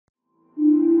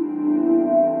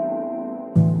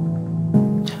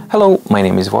Hello, my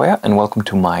name is Voya and welcome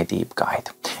to My Deep Guide.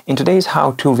 In today's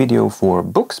how-to video for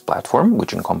Boox platform,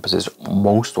 which encompasses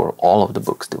most or all of the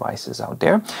Boox devices out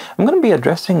there, I'm going to be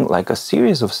addressing like a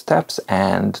series of steps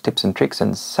and tips and tricks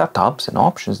and setups and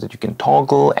options that you can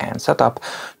toggle and set up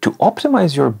to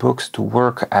optimize your books to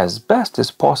work as best as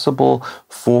possible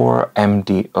for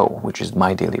MDO, which is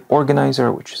My Daily Organizer,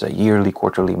 which is a yearly,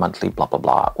 quarterly, monthly, blah, blah,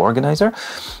 blah organizer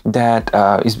that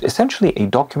is essentially a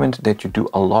document that you do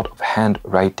a lot of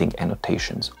handwriting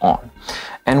annotations on.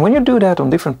 And when you do that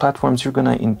on different platforms, you're going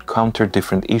to encounter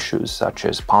different issues such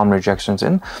as palm rejections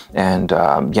and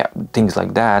things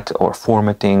like that, or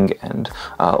formatting and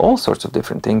all sorts of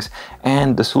different things.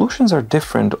 And the solutions are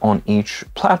different on each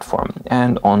platform.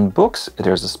 And on Boox,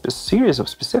 there's a series of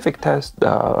specific tasks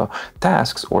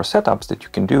or setups that you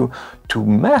can do to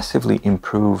massively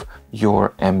improve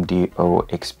your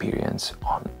MDO experience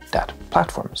on that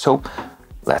platform. So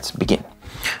let's begin.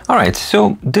 Alright,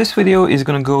 so this video is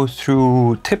going to go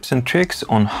through tips and tricks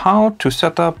on how to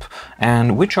set up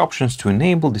and which options to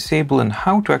enable, disable, and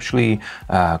how to actually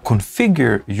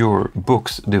configure your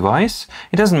Boox device.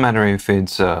 It doesn't matter if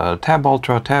it's Tab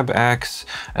Ultra, Tab X,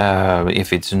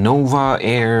 if it's Nova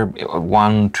Air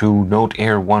 1, 2, Note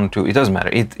Air 1, 2, it doesn't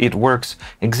matter. It works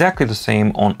exactly the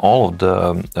same on all of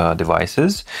the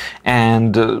devices,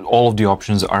 and all of the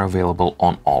options are available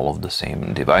on all of the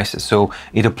same devices. So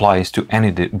it applies to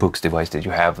any Boox device that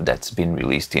you have that's been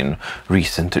released in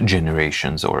recent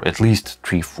generations, or at least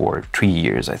 3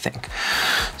 years, I think.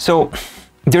 So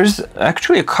there's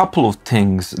actually a couple of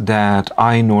things that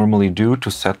I normally do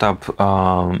to set up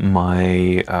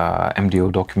my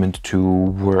MDO document to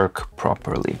work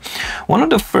properly. One of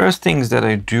the first things that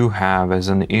I do have as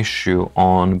an issue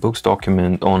on Boox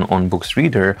document on Boox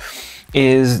Reader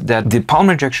is that the palm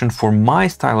rejection for my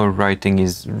style of writing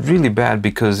is really bad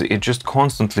because it just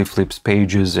constantly flips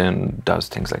pages and does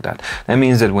things like that. That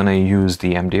means that when I use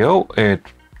the MDO, it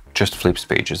just flips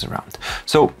pages around.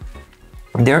 So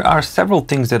there are several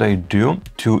things that I do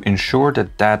to ensure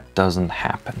that that doesn't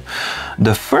happen.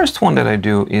 The first one that I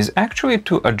do is actually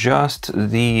to adjust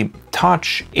the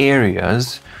touch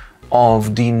areas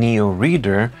of the Neo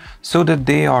reader so that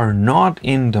they are not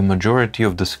in the majority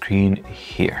of the screen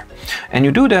here. And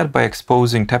you do that by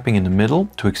tapping in the middle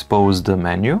to expose the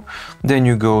menu. Then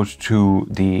you go to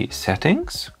the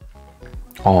settings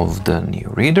of the Neo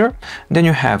reader. Then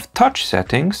you have touch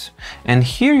settings, and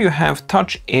here you have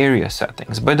touch area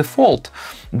settings. By default,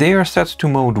 they are set to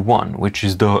mode 1, which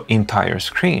is the entire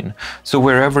screen. So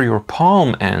wherever your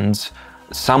palm ends,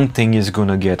 something is going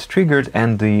to get triggered,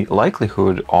 and the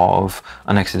likelihood of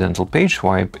an accidental page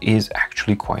swipe is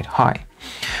actually quite high.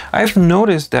 I've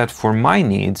noticed that for my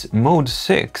needs, mode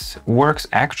 6 works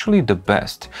actually the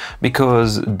best,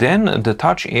 because then the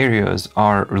touch areas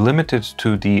are limited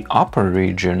to the upper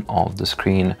region of the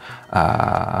screen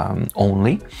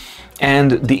only.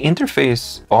 And the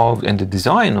interface and the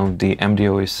design of the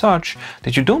MDO is such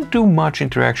that you don't do much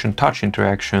touch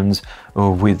interactions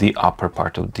with the upper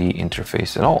part of the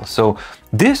interface at all. So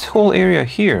this whole area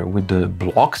here with the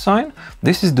block sign,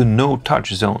 this is the no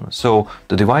touch zone. So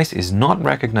the device is not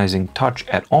recognizing touch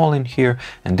at all in here,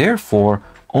 and therefore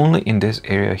only in this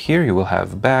area here you will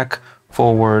have back,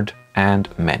 forward, and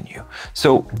menu.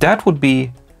 So that would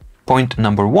be point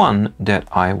number 1 that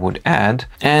I would add,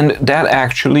 and that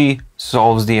actually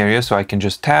solves the area. So I can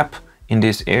just tap in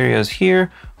these areas here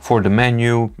for the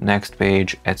menu, next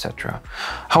page, etc.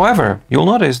 However, you'll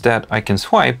notice that I can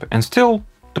swipe and still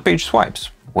the page swipes.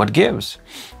 What gives?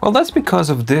 Well, that's because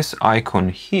of this icon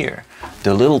here,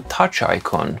 the little touch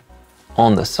icon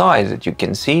on the side that you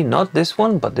can see, not this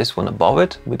one, but this one above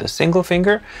it with a single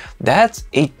finger. That's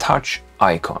a touch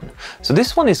icon. So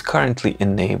this one is currently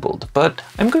enabled, but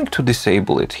I'm going to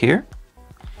disable it here.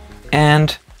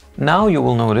 And now you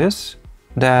will notice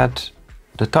that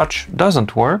the touch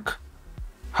doesn't work.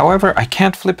 However, I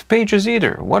can't flip pages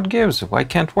either. What gives? Why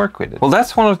can't work with it? Well,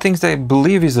 that's one of the things that I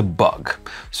believe is a bug.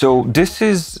 So this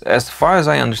is, as far as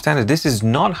I understand it, this is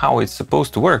not how it's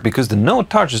supposed to work, because the no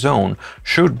touch zone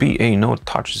should be a no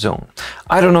touch zone.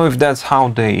 I don't know if that's how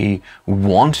they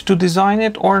want to design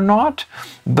it or not,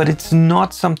 but it's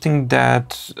not something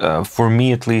that, for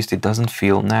me at least, it doesn't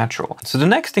feel natural. So the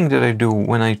next thing that I do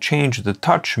when I change the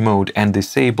touch mode and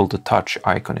disable the touch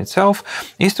icon itself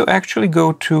is to actually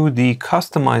go to the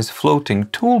custom floating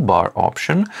toolbar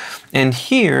option, and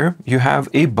here you have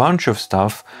a bunch of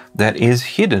stuff that is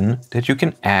hidden that you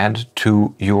can add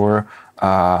to your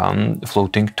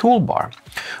floating toolbar?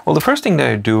 Well, the first thing that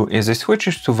I do is I switch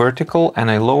it to vertical and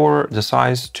I lower the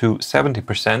size to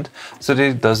 70% so that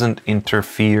it doesn't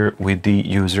interfere with the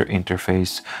user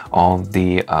interface of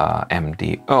the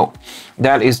MDO.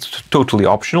 That is totally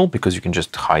optional because you can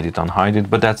just hide it, unhide it,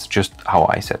 but that's just how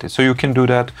I set it. So you can do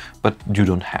that, but you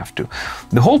don't have to.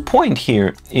 The whole point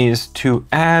here is to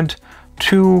add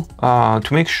to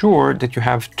make sure that you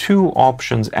have two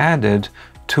options added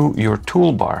to your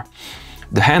toolbar.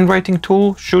 The handwriting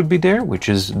tool should be there, which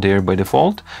is there by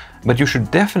default, but you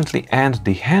should definitely add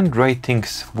the handwriting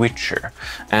switcher,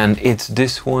 and it's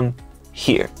this one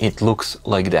here. It looks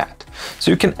like that.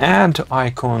 So you can add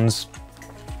icons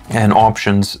and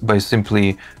options by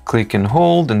simply click and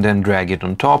hold and then drag it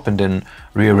on top and then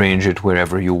rearrange it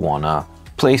wherever you wanna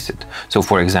place it. So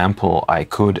for example, I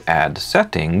could add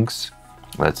settings.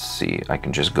 Let's see, I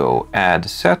can just go add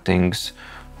settings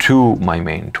to my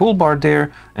main toolbar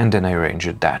there, and then I arrange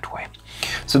it that way.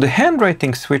 So the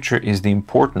handwriting switcher is the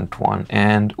important one.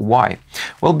 And why?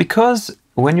 Well, because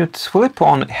when you flip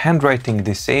on handwriting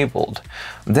disabled,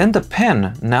 then the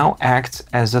pen now acts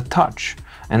as a touch.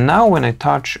 And now when I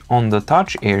touch on the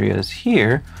touch areas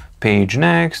here, page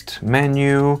next,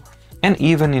 menu, and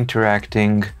even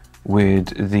interacting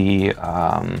with the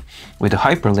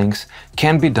hyperlinks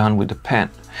can be done with the pen.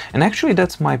 And actually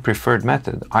that's my preferred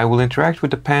method. I will interact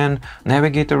with the pen,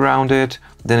 navigate around it,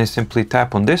 then I simply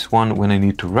tap on this one when I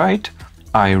need to write.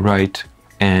 I write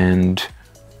and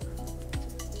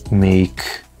make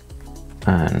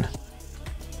an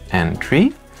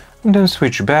entry, and then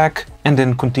switch back and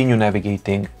then continue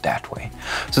navigating that way.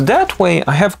 So that way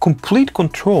I have complete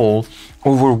control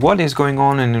over what is going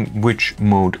on and in which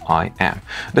mode I am.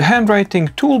 The handwriting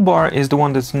toolbar is the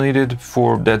one that's needed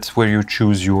for, that's where you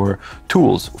choose your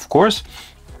tools, of course.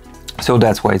 So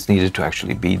that's why it's needed to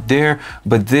actually be there,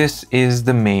 but this is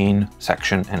the main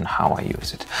section and how I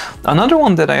use it. Another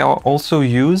one that I also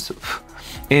use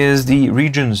is the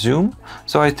region zoom.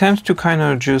 So I tend to kind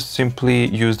of just simply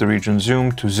use the region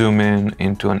zoom to zoom in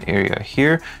into an area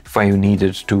here if I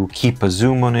needed to keep a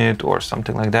zoom on it or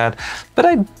something like that, but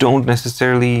I don't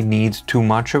necessarily need too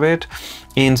much of it.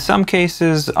 In some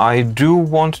cases I do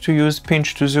want to use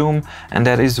pinch to zoom, and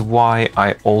that is why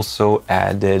I also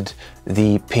added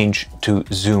the pinch to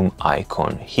zoom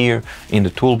icon here in the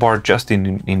toolbar, just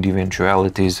in the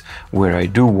eventualities where I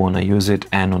do want to use it.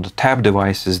 And on the tab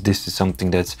devices, this is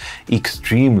something that's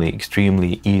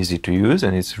extremely easy to use,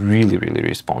 and it's really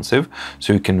responsive,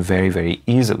 so you can very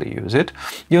easily use it.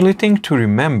 The only thing to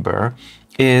remember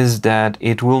is that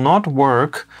it will not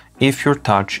work if your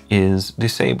touch is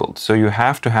disabled. So you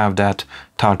have to have that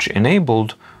touch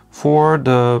enabled for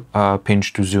the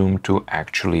pinch to zoom to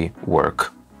actually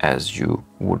work as you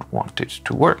would want it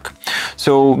to work.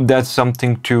 So that's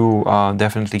something to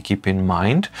definitely keep in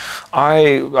mind.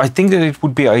 I think that it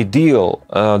would be ideal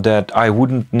that I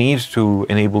wouldn't need to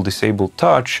enable disable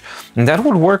touch, and that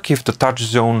would work if the touch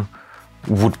zone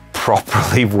would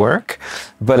properly work.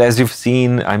 But as you've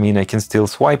seen, I mean, I can still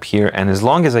swipe here, and as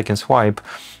long as I can swipe,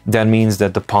 that means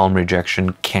that the palm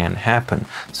rejection can happen.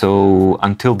 So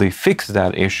until they fix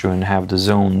that issue and have the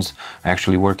zones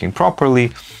actually working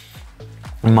properly,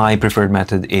 my preferred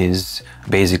method is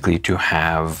basically to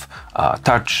have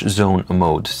touch zone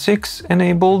mode 6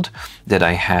 enabled, that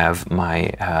I have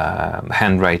my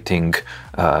handwriting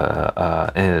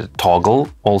toggle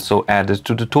also added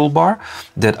to the toolbar,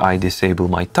 that I disable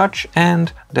my touch,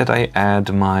 and that I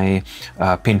add my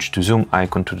pinch to zoom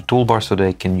icon to the toolbar so that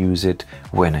I can use it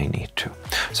when I need to.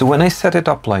 So when I set it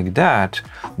up like that,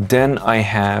 then I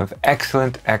have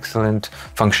excellent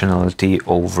functionality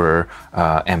over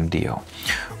MDO.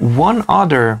 One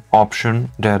other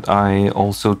option that I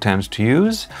also tend to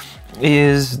use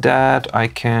is that I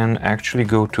can actually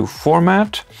go to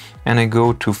format and I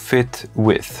go to fit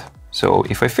width. So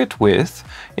if I fit width,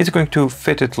 it's going to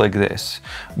fit it like this.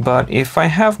 But if I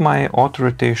have my auto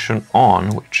rotation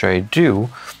on, which I do,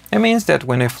 it means that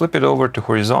when I flip it over to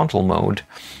horizontal mode,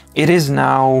 it is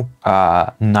now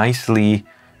nicely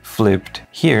flipped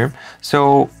here.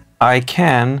 So I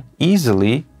can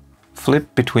easily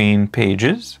flip between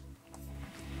pages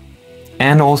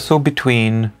and also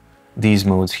between these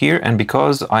modes here. And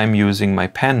because I'm using my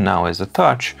pen now as a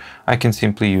touch, I can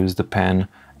simply use the pen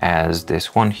as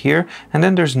this one here, and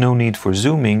then there's no need for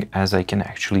zooming, as I can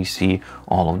actually see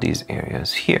all of these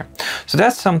areas here. So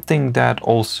that's something that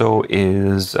also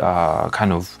is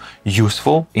kind of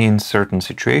useful in certain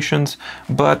situations,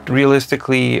 but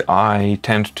realistically I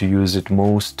tend to use it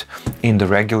most in the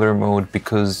regular mode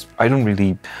because I don't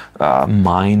really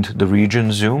mind the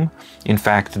region zoom. In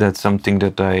fact, that's something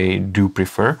that I do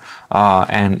prefer,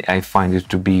 and I find it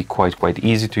to be quite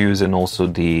easy to use, and also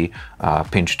the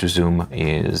pinch to zoom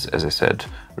is, as I said,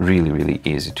 really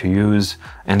easy to use,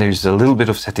 and there's a little bit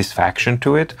of satisfaction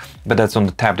to it, but that's on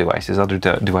the tab devices. Other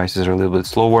devices are a little bit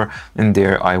slower, and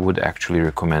there I would actually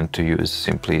recommend to use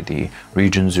simply the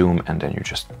region zoom, and then you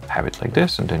just have it like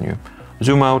this, and then you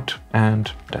zoom out,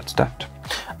 and that's that.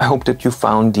 I hope that you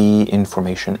found the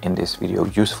information in this video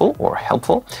useful or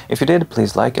helpful. If you did,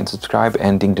 please like and subscribe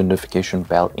and ding the notification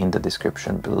bell in the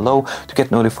description below to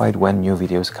get notified when new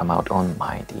videos come out on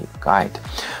mydeepguide.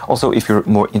 Also, if you're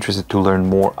more interested to learn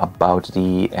more about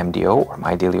the MDO or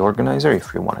My Daily Organizer,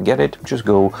 if you want to get it, just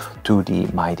go to the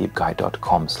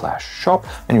mydeepguide.com/shop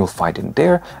and you'll find it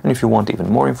there. And if you want even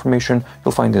more information,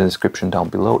 you'll find in the description down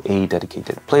below a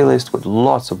dedicated playlist with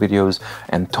lots of videos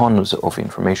and tons of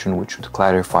information which should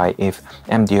clarify if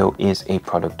MDO is a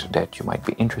product that you might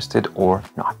be interested or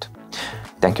not.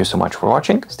 Thank you so much for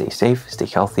watching. Stay safe, stay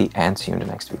healthy, and see you in the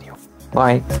next video.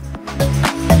 Bye.